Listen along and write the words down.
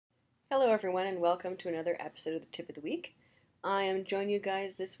Hello everyone and welcome to another episode of the Tip of the Week. I am joining you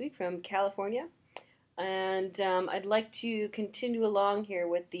guys this week from California and I'd like to continue along here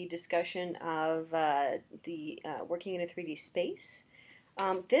with the discussion of working in a 3D space.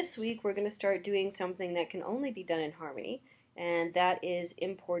 This week we're going to start doing something that can only be done in Harmony, and that is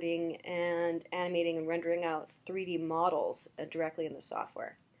importing and animating and rendering out 3D models directly in the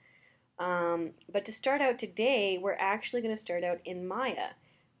software. But to start out today, we're actually going to start out in Maya.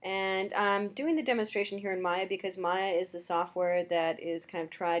 And I'm doing the demonstration here in Maya because Maya is the software that is kind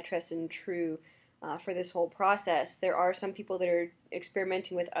of tried, tested, and true for this whole process. There are some people that are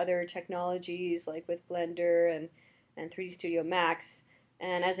experimenting with other technologies like with Blender and 3D Studio Max.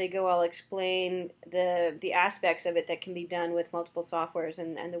 And as I go, I'll explain the aspects of it that can be done with multiple softwares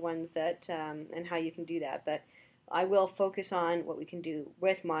and the ones that and how you can do that. But I will focus on what we can do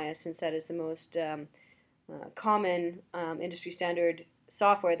with Maya since that is the most common industry standard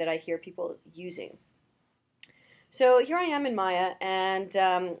software that I hear people using. So here I am in Maya, and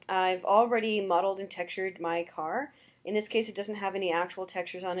I've already modeled and textured my car. In this case, it doesn't have any actual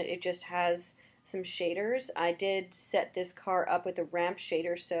textures on it, it just has some shaders. I did set this car up with a ramp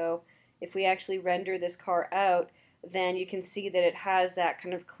shader, so if we actually render this car out, then you can see that it has that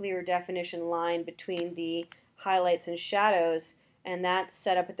kind of clear definition line between the highlights and shadows, and that's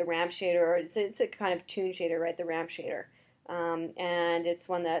set up with the ramp shader, or it's a kind of Toon shader, right, the ramp shader. And it's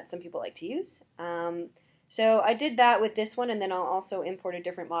one that some people like to use. So I did that with this one, and then I'll also import a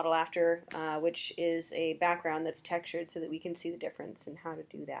different model after, which is a background that's textured so that we can see the difference and how to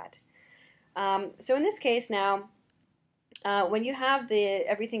do that. So in this case now, when you have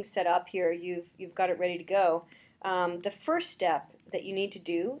everything set up here, you've got it ready to go. The first step that you need to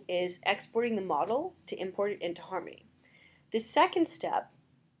do is exporting the model to import it into Harmony. The second step,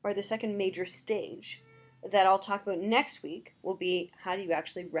 or the second major stage, that I'll talk about next week will be how do you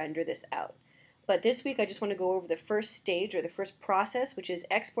actually render this out. But this week I just want to go over the first stage or the first process, which is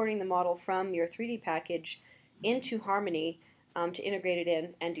exporting the model from your 3D package into Harmony to integrate it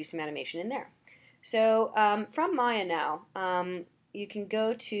in and do some animation in there. So from Maya now, you can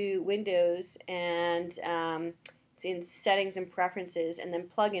go to Windows and it's in Settings and Preferences and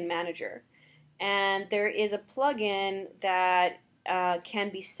then Plugin Manager. And there is a plugin that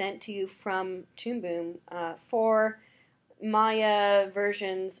can be sent to you from Toon Boom for Maya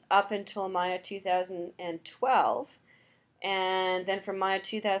versions up until Maya 2012, and then from Maya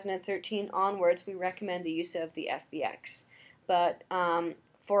 2013 onwards we recommend the use of the FBX. But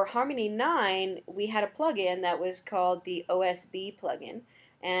for Harmony 9 we had a plugin that was called the OSB plugin,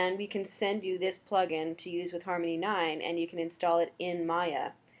 and we can send you this plugin to use with Harmony 9 and you can install it in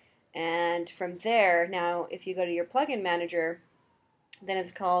Maya. And from there, now if you go to your plugin manager, then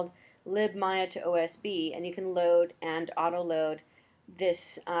it's called libmaya to OSB, and you can load and auto-load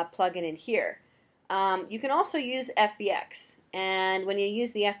this plugin in here. You can also use FBX, and when you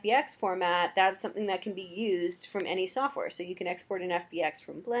use the FBX format, that's something that can be used from any software. So you can export an FBX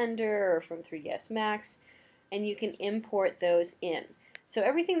from Blender or from 3ds Max, and you can import those in. So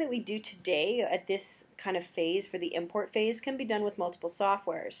everything that we do today at this kind of phase for the import phase can be done with multiple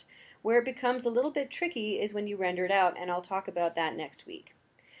softwares. Where it becomes a little bit tricky is when you render it out, and I'll talk about that next week.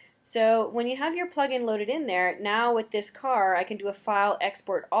 So when you have your plugin loaded in there, now with this car I can do a file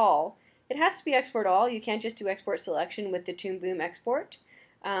export all. It has to be export all, you can't just do export selection with the Toon Boom export.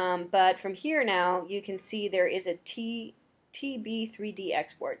 But from here now you can see there is a TB3D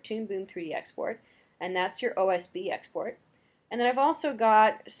export, Toon Boom 3D export, and that's your OSB export. And then I've also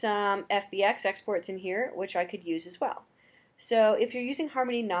got some FBX exports in here which I could use as well. So if you're using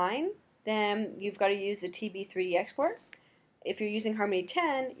Harmony 9, then you've got to use the TB3D export. If you're using Harmony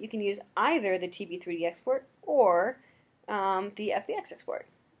 10, you can use either the TB3D export or the FBX export.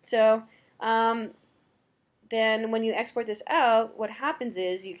 So then when you export this out, what happens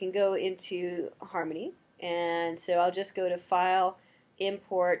is you can go into Harmony, and so I'll just go to File,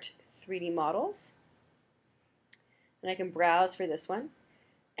 Import 3D Models, and I can browse for this one.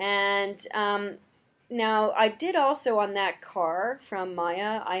 And now, I did also on that car from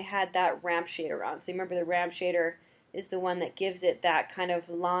Maya, I had that ramp shader on. So remember the ramp shader is the one that gives it that kind of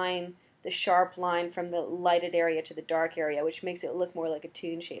line, the sharp line from the lighted area to the dark area, which makes it look more like a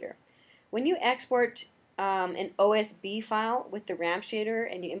Toon shader. When you export an OSB file with the ramp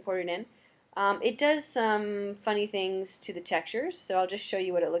shader and you import it in, it does some funny things to the textures, so I'll just show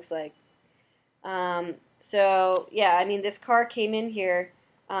you what it looks like. So yeah, I mean this car came in here,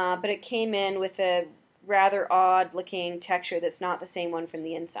 but it came in with a rather odd looking texture that's not the same one from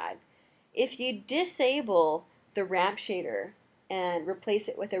the inside. If you disable the ramp shader and replace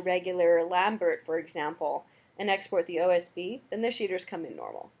it with a regular Lambert, for example, and export the OSB, then the shaders come in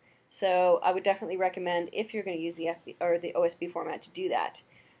normal. So I would definitely recommend, if you're going to use the the OSB format, to do that.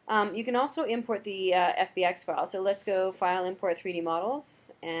 You can also import the FBX file. So let's go File, Import 3D Models,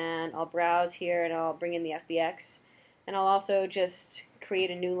 and I'll browse here and I'll bring in the FBX. And I'll also just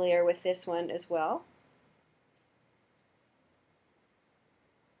create a new layer with this one as well.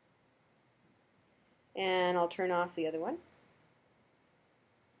 And I'll turn off the other one.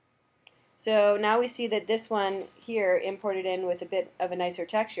 So now we see that this one here imported in with a bit of a nicer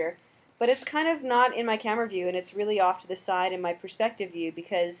texture, but it's kind of not in my camera view, and it's really off to the side in my perspective view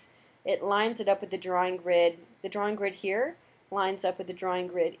because it lines it up with the drawing grid. The drawing grid here lines up with the drawing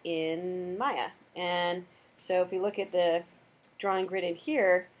grid in Maya. And so if we look at the drawing grid in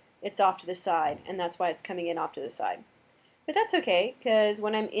here, it's off to the side, and that's why it's coming in off to the side. But that's okay, because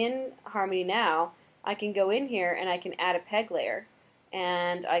when I'm in Harmony now, I can go in here and I can add a peg layer.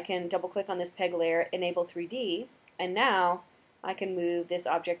 And I can double click on this peg layer, enable 3D, and now I can move this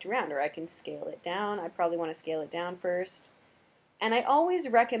object around, or I can scale it down. I probably want to scale it down first. And I always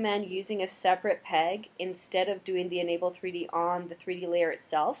recommend using a separate peg instead of doing the enable 3D on the 3D layer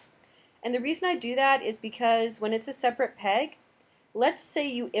itself. And the reason I do that is because when it's a separate peg, let's say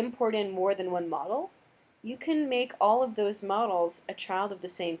you import in more than one model, you can make all of those models a child of the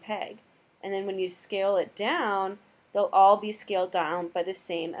same peg. And then when you scale it down, they'll all be scaled down by the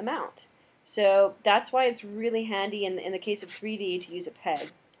same amount. So that's why it's really handy in the case of 3D to use a peg.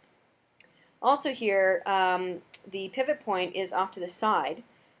 Also here, the pivot point is off to the side.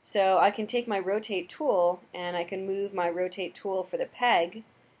 So I can take my rotate tool and I can move my rotate tool for the peg,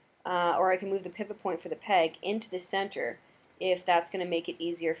 or I can move the pivot point for the peg into the center if that's going to make it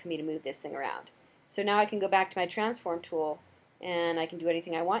easier for me to move this thing around. So now I can go back to my transform tool and I can do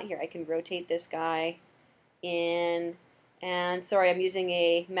anything I want here. I can rotate this guy in, and sorry, I'm using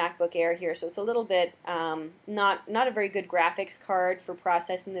a MacBook Air here, so it's a little bit not a very good graphics card for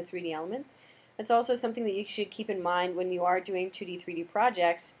processing the 3D elements. It's also something that you should keep in mind when you are doing 2D, 3D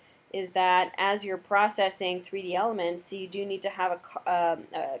projects, is that as you're processing 3D elements, you do need to have a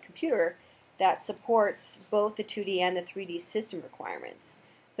computer that supports both the 2D and the 3D system requirements.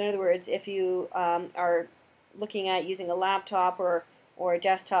 So in other words, if you are looking at using a laptop or a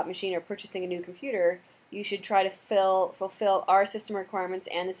desktop machine or purchasing a new computer, you should try to fulfill our system requirements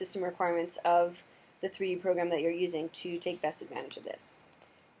and the system requirements of the 3D program that you're using to take best advantage of this.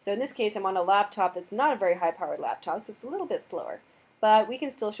 So in this case, I'm on a laptop that's not a very high-powered laptop, so it's a little bit slower, but we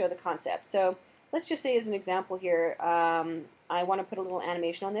can still show the concept. So let's just say as an example here, I want to put a little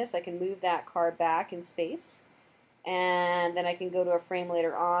animation on this. I can move that car back in space, and then I can go to a frame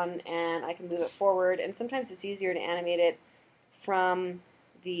later on, and I can move it forward, and sometimes it's easier to animate it from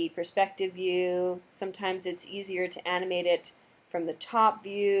the perspective view. Sometimes it's easier to animate it from the top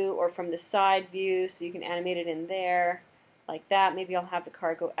view or from the side view, so you can animate it in there like that. Maybe I'll have the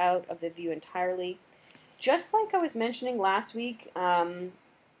car go out of the view entirely. Just like I was mentioning last week, I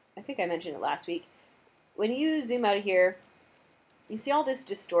think I mentioned it last week, when you zoom out of here, you see all this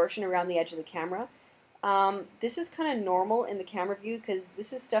distortion around the edge of the camera. This is kind of normal in the camera view because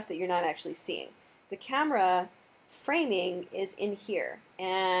this is stuff that you're not actually seeing. The camera framing is in here,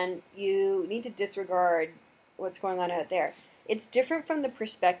 and you need to disregard what's going on out there. It's different from the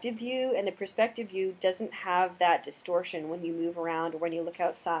perspective view, and the perspective view doesn't have that distortion when you move around or when you look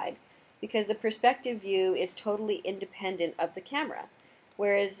outside, because the perspective view is totally independent of the camera.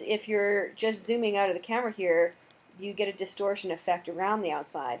 Whereas if you're just zooming out of the camera here, you get a distortion effect around the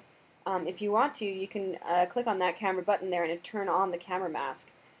outside. If you want to, you can click on that camera button there and turn on the camera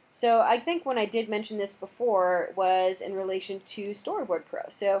mask. So I think when I did mention this before was in relation to Storyboard Pro.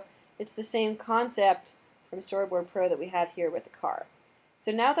 So it's the same concept from Storyboard Pro that we have here with the car.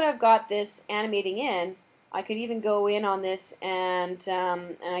 So now that I've got this animating in, I could even go in on this and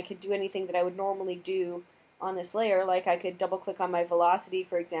I could do anything that I would normally do on this layer. Like I could double click on my velocity,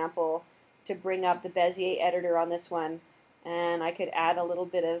 for example, to bring up the Bezier editor on this one, and I could add a little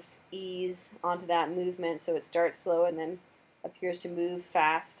bit of ease onto that movement so it starts slow and then appears to move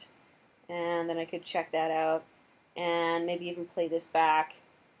fast, and then I could check that out and maybe even play this back.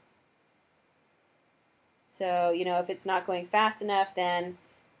 So, you know, if it's not going fast enough, then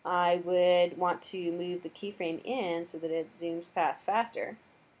I would want to move the keyframe in so that it zooms past faster,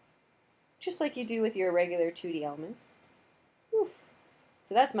 just like you do with your regular 2D elements. Oof.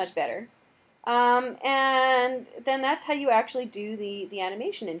 So that's much better. And then that's how you actually do the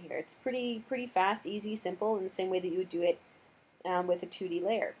animation in here. It's pretty fast, easy, simple, in the same way that you would do it with a 2D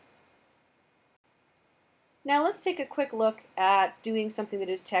layer. Now let's take a quick look at doing something that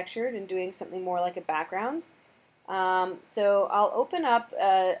is textured and doing something more like a background. So I'll open up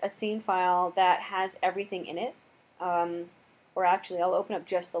a scene file that has everything in it. or actually I'll open up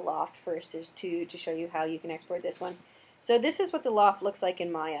just the loft first to show you how you can export this one. So this is what the loft looks like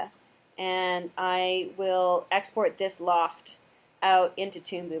in Maya, and I will export this loft out into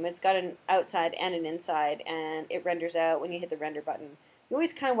Toon Boom. It's got an outside and an inside, and it renders out when you hit the render button. You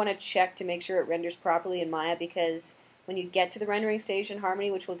always kind of want to check to make sure it renders properly in Maya, because when you get to the rendering stage in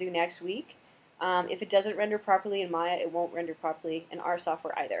Harmony, which we'll do next week, if it doesn't render properly in Maya, it won't render properly in our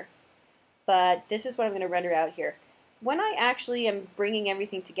software either. But this is what I'm going to render out here. When I actually am bringing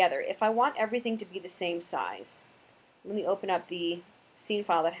everything together, if I want everything to be the same size, let me open up the scene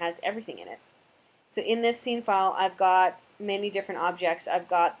file that has everything in it. So in this scene file, I've got many different objects. I've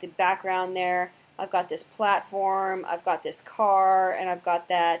got the background there, I've got this platform, I've got this car, and I've got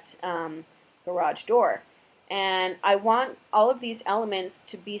that garage door. And I want all of these elements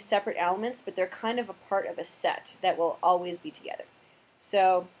to be separate elements, but they're kind of a part of a set that will always be together.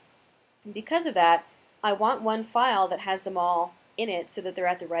 So because of that, I want one file that has them all in it so that they're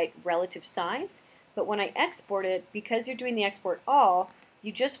at the right relative size. But when I export it, because you're doing the export all,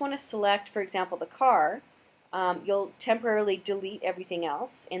 you just want to select, for example, the car. You'll temporarily delete everything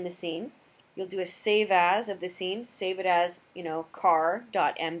else in the scene. You'll do a save as of the scene, save it as,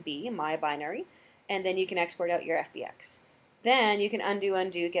 car.mb, my binary, and then you can export out your FBX. Then you can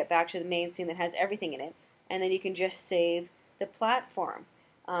undo, get back to the main scene that has everything in it, and then you can just save the platform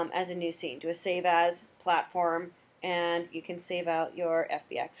as a new scene. Do a save as platform, and you can save out your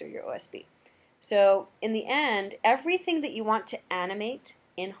FBX or your OSB. So in the end, everything that you want to animate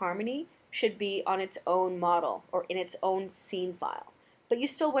in Harmony should be on its own model or in its own scene file. But you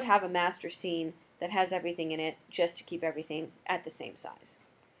still would have a master scene that has everything in it just to keep everything at the same size.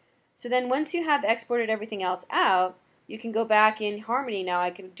 So then once you have exported everything else out, you can go back in Harmony. Now I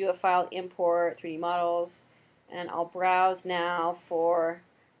can do a file import 3D models, and I'll browse now for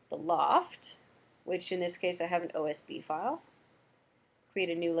the loft, which in this case I have an OSB file. Create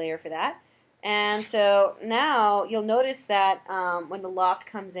a new layer for that. And so now you'll notice that when the loft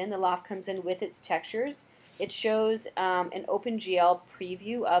comes in with its textures. It shows an OpenGL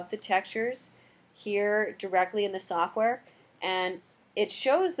preview of the textures here directly in the software. And it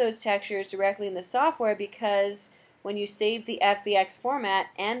shows those textures directly in the software because when you save the FBX format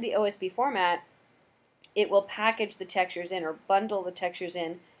and the OSB format, it will package the textures in or bundle the textures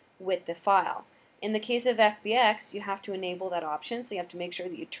in with the file. In the case of FBX, you have to enable that option, so you have to make sure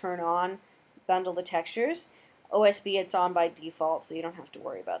that you turn on bundle the textures. OSB, it's on by default, so you don't have to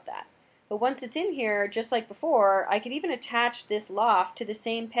worry about that. But once it's in here, just like before, I could even attach this loft to the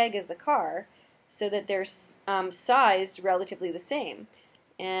same peg as the car so that they're sized relatively the same.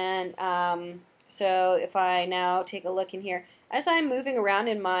 And so if I now take a look in here, as I'm moving around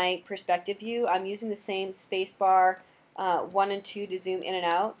in my perspective view, I'm using the same spacebar 1 and 2 to zoom in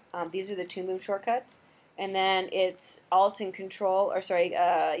and out. These are the Toon Boom shortcuts. And then it's Alt and Control, or sorry,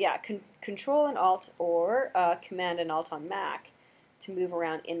 Control and Alt, or Command and Alt on Mac to move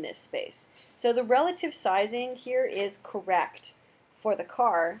around in this space. So the relative sizing here is correct for the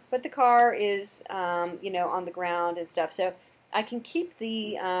car, but the car is, on the ground and stuff. So I can keep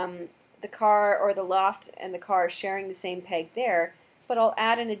the car or the loft and the car sharing the same peg there, but I'll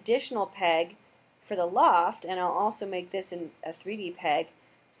add an additional peg for the loft, and I'll also make this a 3D peg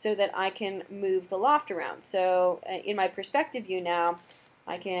so that I can move the loft around. So in my perspective view now,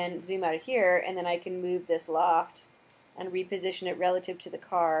 I can zoom out of here, and then I can move this loft and reposition it relative to the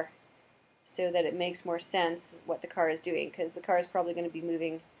car so that it makes more sense what the car is doing, because the car is probably going to be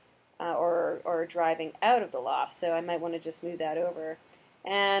moving or driving out of the loft. So I might want to just move that over.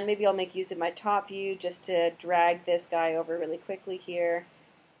 And maybe I'll make use of my top view just to drag this guy over really quickly here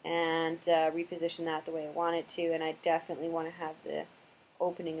and reposition that the way I want it to. And I definitely want to have the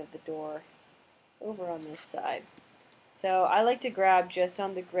opening of the door over on this side. So I like to grab just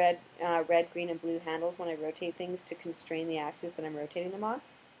on the red, green, and blue handles when I rotate things to constrain the axis that I'm rotating them on.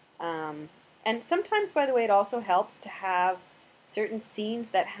 And sometimes, by the way, it also helps to have certain scenes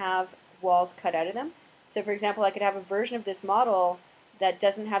that have walls cut out of them. So for example, I could have a version of this model that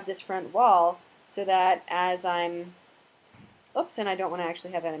doesn't have this front wall, so that as I'm, oops, and I don't want to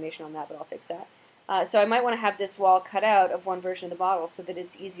actually have animation on that, but I'll fix that. So I might want to have this wall cut out of one version of the model so that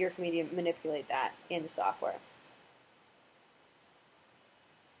it's easier for me to manipulate that in the software.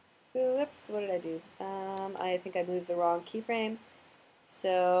 Oops, what did I do? I think I moved the wrong keyframe.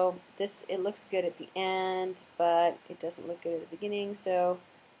 So this, it looks good at the end, but it doesn't look good at the beginning. So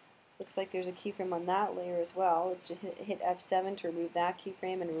looks like there's a keyframe on that layer as well. Let's just hit F7 to remove that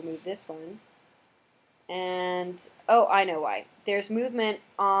keyframe and remove this one. And, oh, I know why. There's movement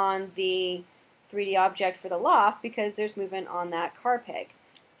on the 3D object for the loft because there's movement on that car peg.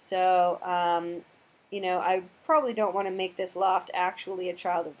 So I probably don't want to make this loft actually a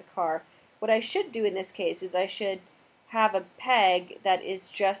child of the car. What I should do in this case is I should have a peg that is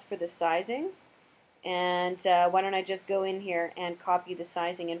just for the sizing. And why don't I just go in here and copy the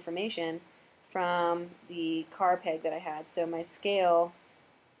sizing information from the car peg that I had. So my scale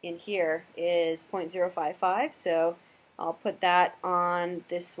in here is 0.055, so I'll put that on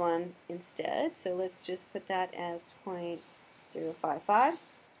this one instead. So let's just put that as 0.055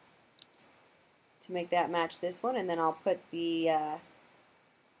 to make that match this one, and then I'll put the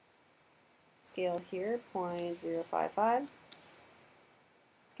scale here, 0.055,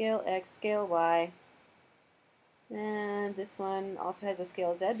 scale X, scale Y, and this one also has a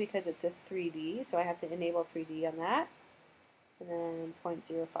scale Z because it's a 3D, so I have to enable 3D on that, and then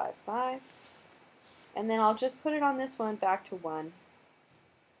 0.055, and then I'll just put it on this one back to 1. It's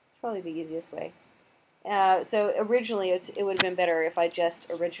probably the easiest way. So originally it would have been better if I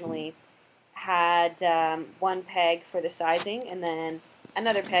just originally had one peg for the sizing and then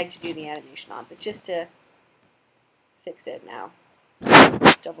another peg to do the animation on, but just to fix it now,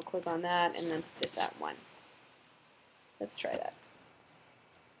 just double click on that and then put this at 1. Let's try that.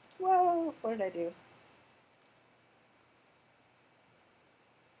 Whoa, what did I do?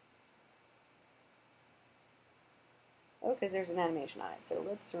 Oh, because there's an animation on it. So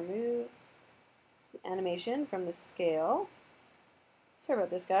let's remove the animation from the scale. Sorry about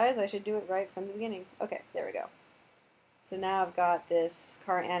this, guys. I should do it right from the beginning. Okay, there we go. So now I've got this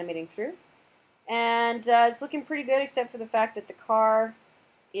car animating through. And it's looking pretty good except for the fact that the car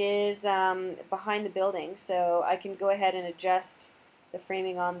is behind the building. So I can go ahead and adjust the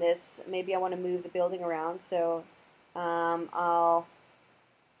framing on this. Maybe I want to move the building around. So I'll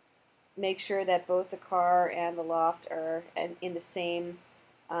make sure that both the car and the loft are in the same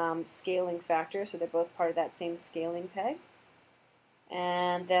scaling factor. So they're both part of that same scaling peg.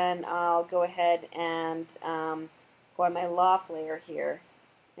 And then I'll go ahead and go on my loft layer here,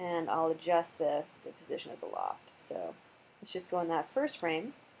 and I'll adjust the position of the loft. So let's just go in that first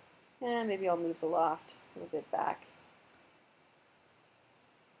frame, and maybe I'll move the loft a little bit back.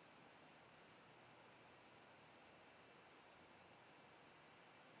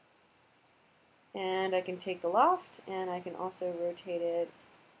 And I can take the loft, and I can also rotate it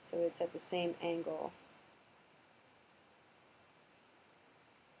so it's at the same angle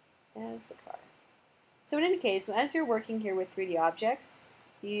as the car. So in any case, as you're working here with 3D objects,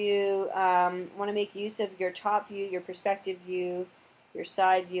 you want to make use of your top view, your perspective view, your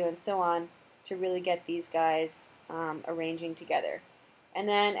side view, and so on to really get these guys arranging together. And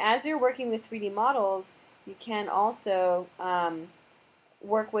then as you're working with 3D models, you can also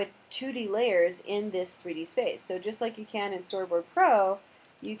work with 2D layers in this 3D space. So just like you can in Storyboard Pro,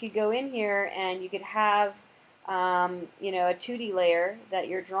 you could go in here and you could have a 2D layer that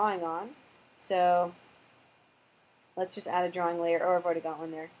you're drawing on. So let's just add a drawing layer. Oh, I've already got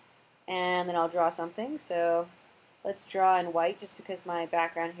one there. And then I'll draw something. So let's draw in white just because my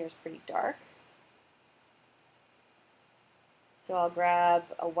background here is pretty dark. So I'll grab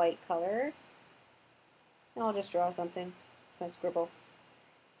a white color and I'll just draw something. It's my scribble.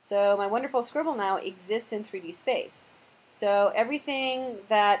 So my wonderful scribble now exists in 3D space. So everything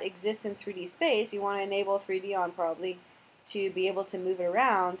that exists in 3D space, you want to enable 3D on probably to be able to move it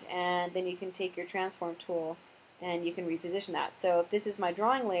around, and then you can take your transform tool and you can reposition that. So if this is my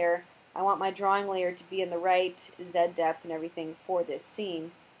drawing layer, I want my drawing layer to be in the right Z depth and everything for this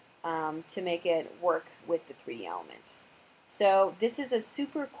scene to make it work with the 3D element. So this is a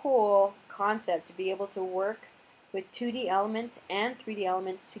super cool concept to be able to work with 2D elements and 3D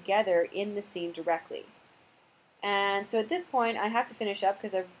elements together in the scene directly. And so at this point, I have to finish up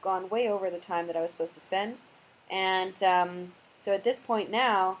because I've gone way over the time that I was supposed to spend. And so at this point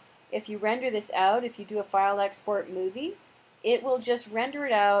now, if you render this out, if you do a file export movie, it will just render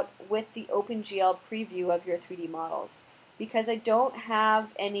it out with the OpenGL preview of your 3D models. Because I don't have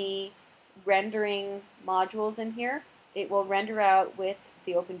any rendering modules in here, it will render out with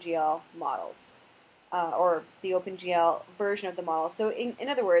the OpenGL models, or the OpenGL version of the model. So in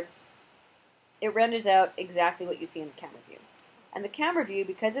other words, it renders out exactly what you see in the camera view. And the camera view,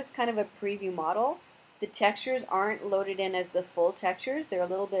 because it's kind of a preview model, the textures aren't loaded in as the full textures. They're a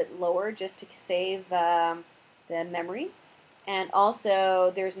little bit lower just to save the memory. And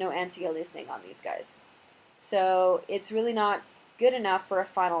also, there's no anti-aliasing on these guys. So it's really not good enough for a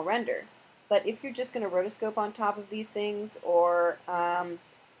final render. But if you're just going to rotoscope on top of these things, or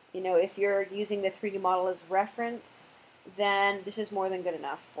if you're using the 3D model as reference, then this is more than good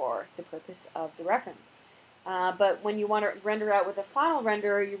enough for the purpose of the reference. But when you want to render out with a final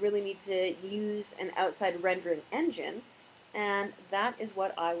renderer, you really need to use an outside rendering engine, and that is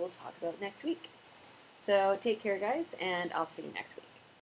what I will talk about next week. So take care, guys, and I'll see you next week.